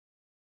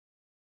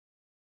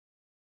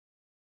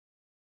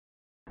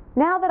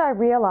Now that I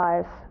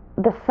realize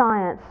the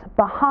science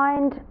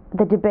behind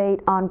the debate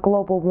on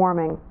global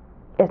warming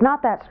is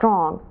not that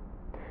strong,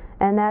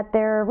 and that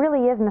there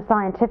really isn't a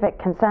scientific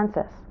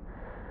consensus,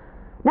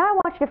 now I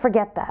want you to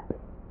forget that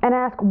and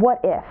ask, what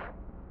if?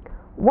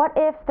 What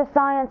if the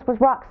science was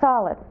rock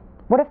solid?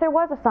 What if there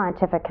was a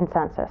scientific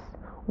consensus?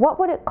 What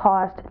would it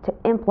cost to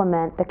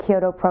implement the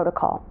Kyoto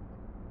Protocol?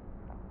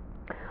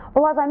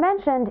 Well, as I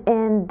mentioned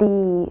in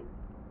the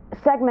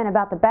segment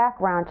about the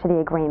background to the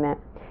agreement,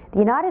 the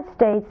United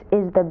States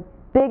is the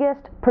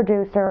biggest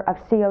producer of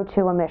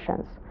CO2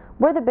 emissions.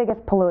 We're the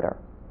biggest polluter.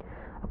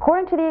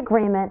 According to the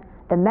agreement,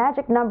 the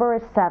magic number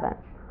is 7.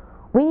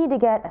 We need to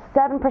get a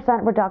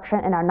 7% reduction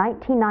in our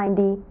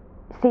 1990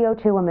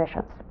 CO2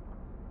 emissions.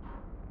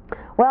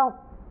 Well,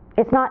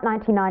 it's not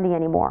 1990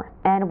 anymore,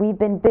 and we've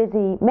been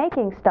busy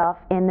making stuff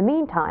in the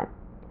meantime.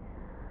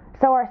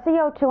 So our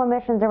CO2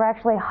 emissions are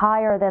actually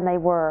higher than they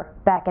were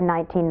back in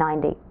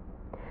 1990.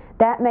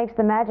 That makes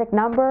the magic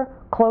number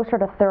closer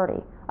to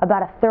 30,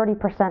 about a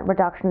 30%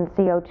 reduction in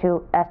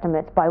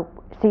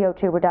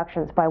CO2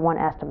 reductions by one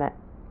estimate.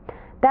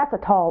 That's a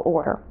tall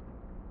order.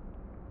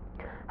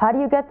 How do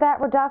you get that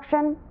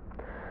reduction?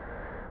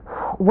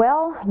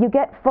 Well, you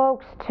get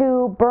folks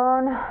to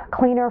burn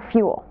cleaner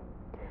fuel,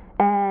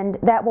 and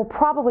that will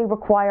probably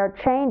require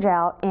change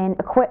out in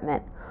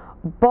equipment,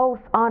 both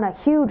on a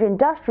huge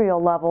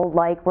industrial level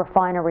like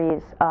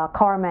refineries,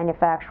 car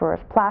manufacturers,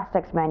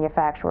 plastics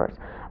manufacturers,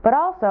 but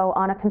also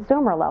on a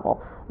consumer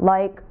level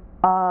like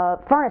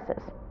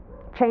furnaces,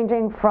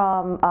 changing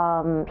from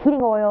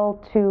heating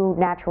oil to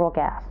natural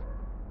gas.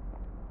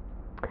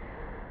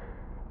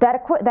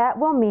 That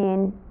will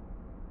mean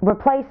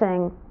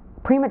replacing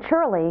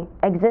prematurely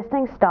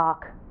existing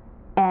stock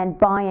and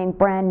buying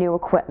brand new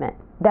equipment.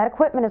 That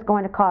equipment is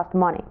going to cost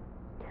money.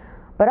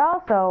 But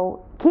also,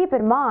 keep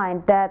in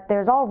mind that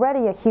there's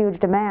already a huge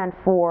demand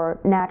for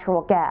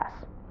natural gas.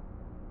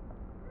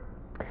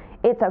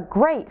 It's a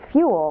great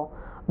fuel,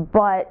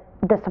 but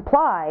the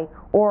supply,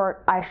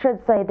 or I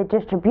should say the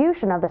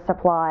distribution of the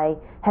supply,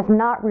 has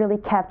not really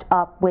kept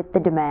up with the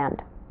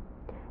demand.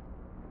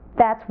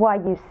 That's why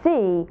you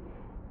see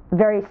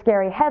very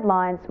scary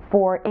headlines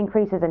for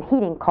increases in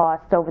heating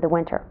costs over the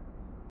winter.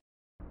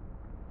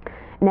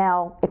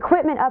 Now,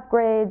 equipment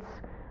upgrades,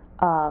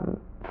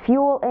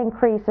 fuel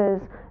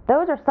increases,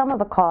 those are some of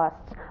the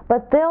costs,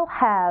 but they'll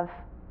have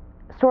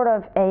sort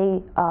of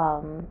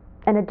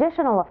an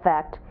additional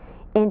effect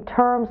in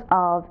terms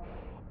of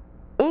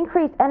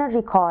increased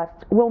energy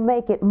costs will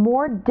make it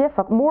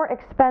more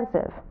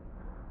expensive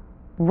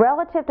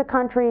relative to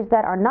countries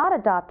that are not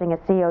adopting a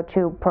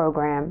CO2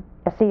 program,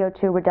 a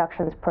CO2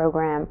 reductions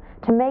program,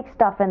 to make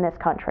stuff in this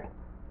country.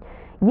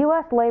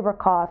 U.S. labor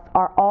costs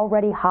are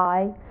already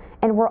high,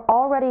 and we're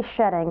already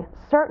shedding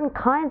certain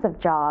kinds of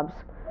jobs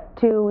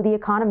to the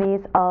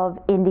economies of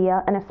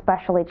India and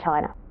especially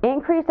China.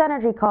 Increased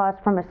energy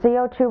costs from a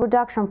CO2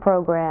 reduction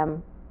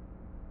program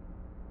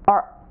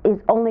is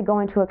only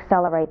going to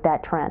accelerate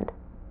that trend.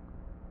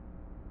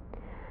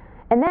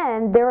 And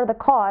then there are the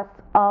costs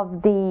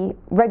of the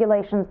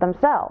regulations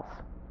themselves.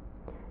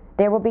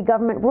 There will be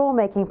government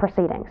rulemaking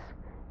proceedings.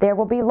 There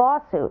will be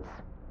lawsuits.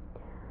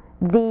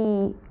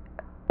 The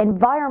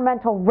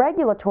environmental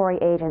regulatory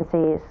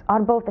agencies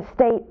on both the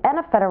state and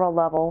a federal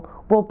level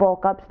will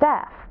bulk up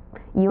staff.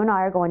 You and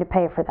I are going to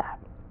pay for that.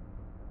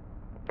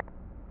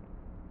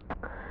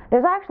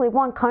 There's actually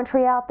one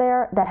country out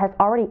there that has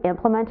already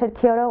implemented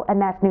Kyoto,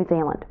 and that's New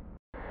Zealand.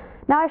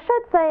 Now, I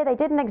should say they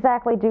didn't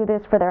exactly do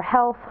this for their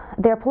health.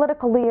 Their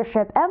political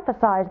leadership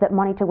emphasized that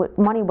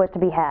money was to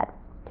be had.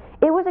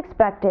 It was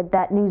expected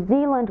that New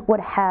Zealand would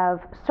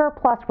have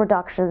surplus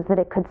reductions that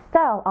it could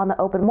sell on the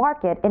open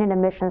market in an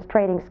emissions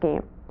trading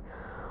scheme.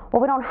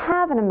 Well, we don't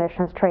have an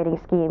emissions trading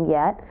scheme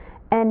yet,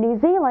 and New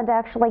Zealand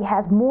actually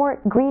has more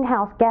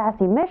greenhouse gas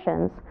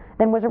emissions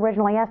than was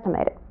originally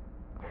estimated.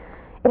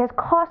 It has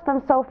cost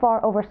them so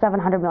far over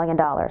 $700 million,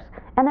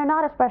 and they're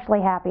not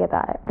especially happy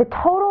about it. The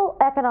total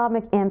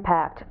economic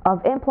impact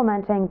of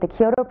implementing the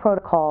Kyoto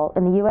Protocol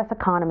in the U.S.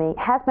 economy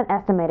has been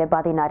estimated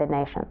by the United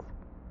Nations.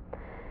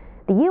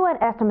 The UN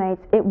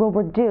estimates it will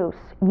reduce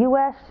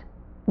U.S.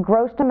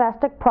 gross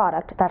domestic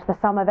product, that's the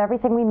sum of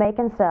everything we make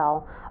and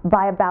sell,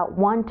 by about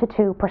 1 to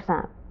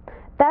 2%.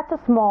 That's a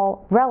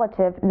small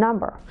relative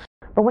number.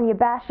 But when you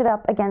bash it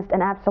up against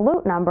an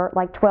absolute number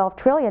like $12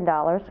 trillion,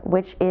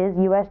 which is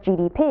U.S.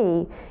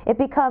 GDP, it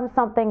becomes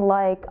something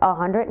like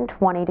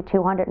 $120 to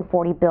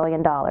 $240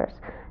 billion.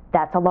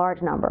 That's a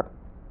large number.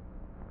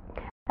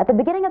 At the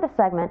beginning of the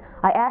segment,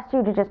 I asked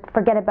you to just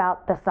forget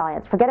about the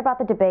science, forget about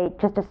the debate,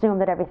 just assume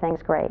that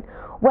everything's great.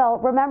 Well,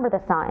 remember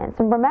the science,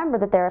 and remember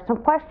that there are some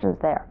questions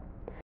there.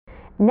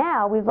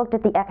 Now we've looked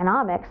at the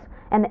economics,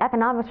 and the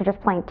economics are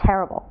just plain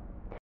terrible.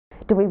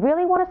 Do we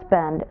really want to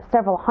spend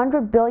several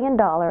 $100 billion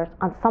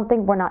on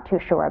something we're not too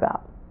sure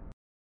about?